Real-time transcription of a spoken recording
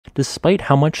Despite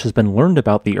how much has been learned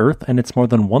about the Earth and its more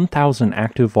than 1,000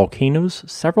 active volcanoes,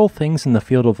 several things in the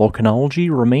field of volcanology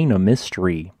remain a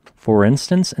mystery. For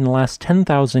instance, in the last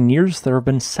 10,000 years there have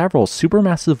been several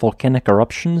supermassive volcanic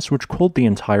eruptions which cooled the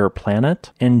entire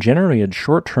planet and generated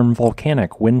short-term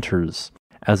volcanic winters.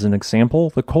 As an example,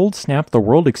 the cold snap the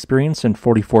world experienced in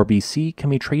 44 BC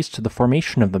can be traced to the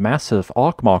formation of the massive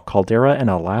Okmok caldera in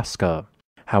Alaska.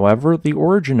 However, the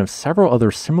origin of several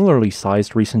other similarly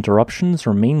sized recent eruptions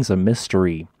remains a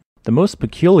mystery. The most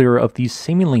peculiar of these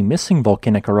seemingly missing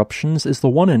volcanic eruptions is the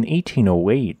one in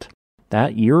 1808.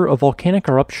 That year, a volcanic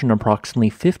eruption approximately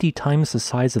 50 times the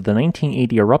size of the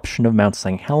 1980 eruption of Mount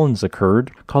St. Helens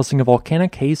occurred, causing a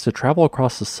volcanic haze to travel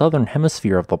across the southern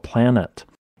hemisphere of the planet.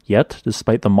 Yet,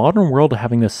 despite the modern world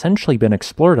having essentially been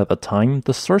explored at the time,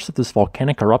 the source of this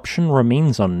volcanic eruption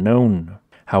remains unknown.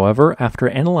 However, after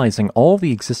analyzing all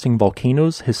the existing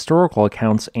volcanoes, historical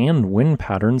accounts, and wind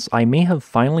patterns, I may have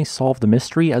finally solved the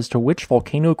mystery as to which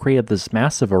volcano created this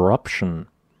massive eruption.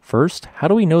 First, how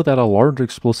do we know that a large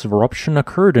explosive eruption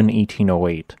occurred in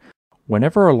 1808?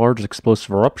 Whenever a large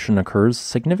explosive eruption occurs,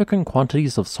 significant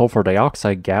quantities of sulfur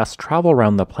dioxide gas travel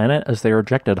around the planet as they are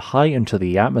ejected high into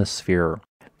the atmosphere.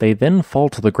 They then fall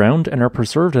to the ground and are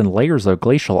preserved in layers of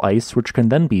glacial ice which can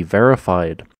then be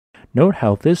verified. Note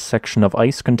how this section of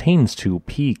ice contains two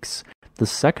peaks. The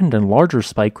second and larger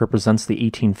spike represents the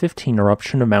 1815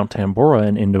 eruption of Mount Tambora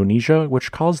in Indonesia,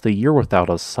 which caused the year without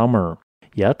a summer.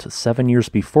 Yet, 7 years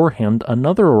beforehand,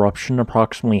 another eruption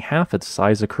approximately half its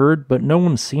size occurred, but no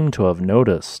one seemed to have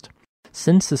noticed.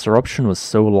 Since this eruption was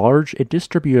so large, it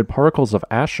distributed particles of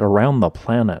ash around the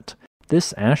planet.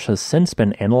 This ash has since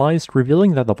been analyzed,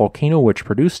 revealing that the volcano which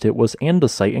produced it was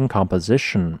andesite in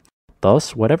composition.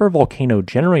 Thus, whatever volcano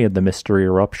generated the mystery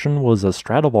eruption was a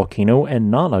stratovolcano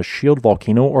and not a shield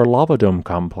volcano or lava dome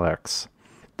complex.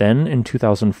 Then, in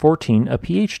 2014, a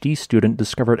PhD student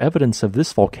discovered evidence of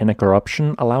this volcanic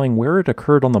eruption, allowing where it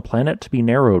occurred on the planet to be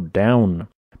narrowed down.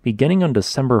 Beginning on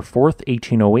December 4,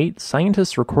 1808,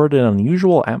 scientists recorded an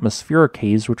unusual atmospheric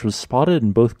haze which was spotted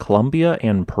in both Colombia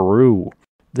and Peru.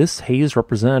 This haze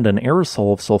represented an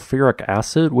aerosol of sulfuric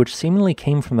acid which seemingly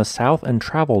came from the south and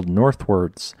traveled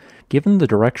northwards. Given the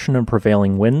direction of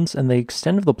prevailing winds and the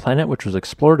extent of the planet which was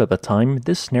explored at the time,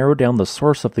 this narrowed down the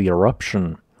source of the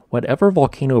eruption. Whatever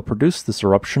volcano produced this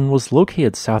eruption was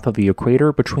located south of the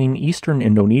equator between eastern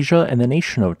Indonesia and the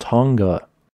nation of Tonga.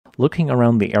 Looking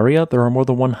around the area, there are more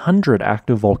than 100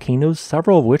 active volcanoes,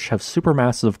 several of which have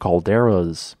supermassive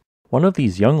calderas. One of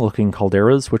these young-looking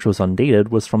calderas, which was undated,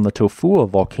 was from the Tofua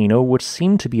volcano, which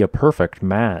seemed to be a perfect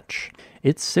match.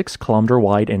 Its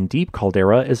 6-kilometer-wide and deep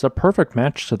caldera is a perfect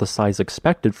match to the size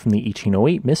expected from the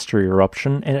 1808 mystery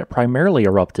eruption, and it primarily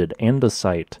erupted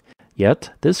andesite.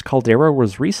 Yet, this caldera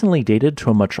was recently dated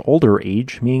to a much older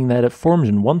age, meaning that it formed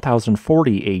in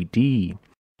 1040 AD.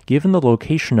 Given the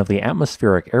location of the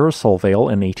atmospheric aerosol veil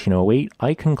in 1808,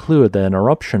 I conclude that an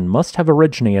eruption must have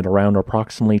originated around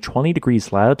approximately 20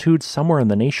 degrees latitude somewhere in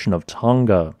the nation of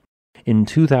Tonga. In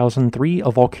 2003,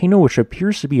 a volcano which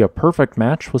appears to be a perfect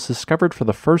match was discovered for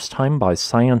the first time by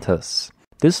scientists.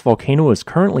 This volcano is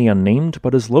currently unnamed,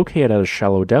 but is located at a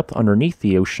shallow depth underneath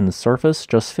the ocean's surface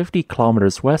just 50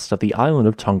 kilometers west of the island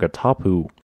of Tonga Tapu.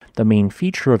 The main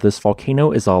feature of this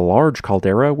volcano is a large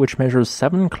caldera which measures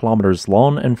 7 kilometers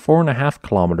long and 4.5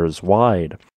 kilometers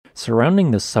wide.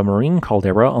 Surrounding this submarine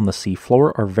caldera on the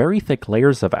seafloor are very thick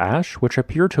layers of ash which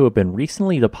appear to have been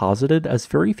recently deposited as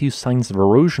very few signs of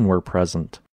erosion were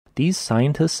present. These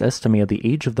scientists estimated the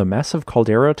age of the massive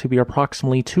caldera to be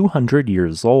approximately 200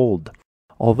 years old.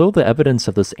 Although the evidence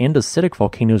of this andesitic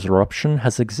volcano's eruption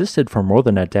has existed for more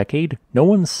than a decade, no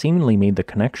one seemingly made the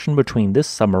connection between this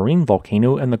submarine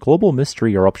volcano and the global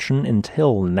mystery eruption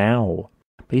until now.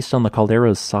 Based on the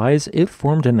caldera's size, it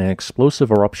formed in an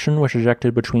explosive eruption which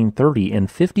ejected between 30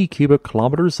 and 50 cubic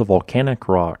kilometers of volcanic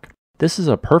rock. This is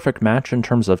a perfect match in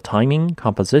terms of timing,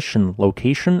 composition,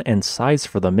 location, and size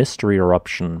for the mystery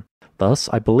eruption. Thus,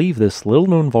 I believe this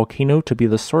little-known volcano to be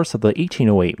the source of the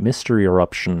 1808 mystery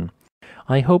eruption.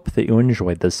 I hope that you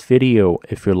enjoyed this video.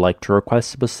 If you'd like to request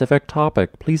a specific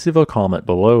topic, please leave a comment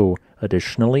below.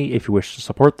 Additionally, if you wish to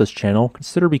support this channel,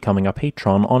 consider becoming a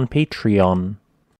patron on Patreon.